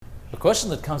A question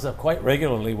that comes up quite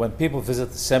regularly when people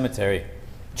visit the cemetery.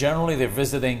 Generally, they're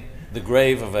visiting the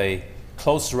grave of a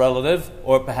close relative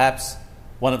or perhaps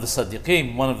one of the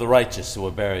Siddiqim, one of the righteous who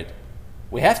were buried.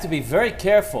 We have to be very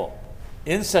careful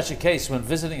in such a case when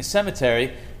visiting a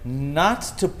cemetery not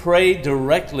to pray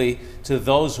directly to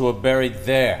those who are buried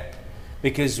there,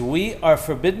 because we are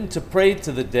forbidden to pray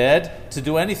to the dead to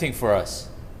do anything for us.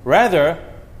 Rather,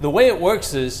 the way it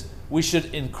works is we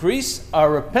should increase our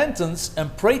repentance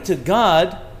and pray to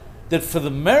God that for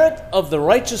the merit of the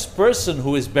righteous person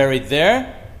who is buried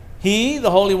there, He,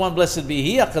 the Holy One, blessed be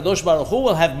He, HaKadosh Baruch Hu,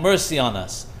 will have mercy on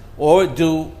us, or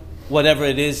do whatever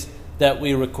it is that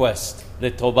we request,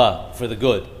 letovah, for the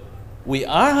good. We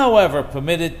are, however,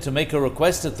 permitted to make a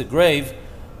request at the grave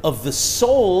of the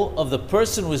soul of the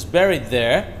person who is buried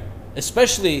there,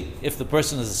 especially if the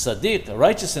person is a Sadiq, a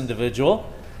righteous individual,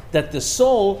 that the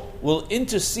soul will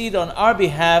intercede on our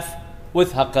behalf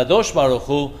with HaKadosh Baruch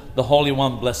Hu, the Holy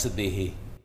One, blessed be He.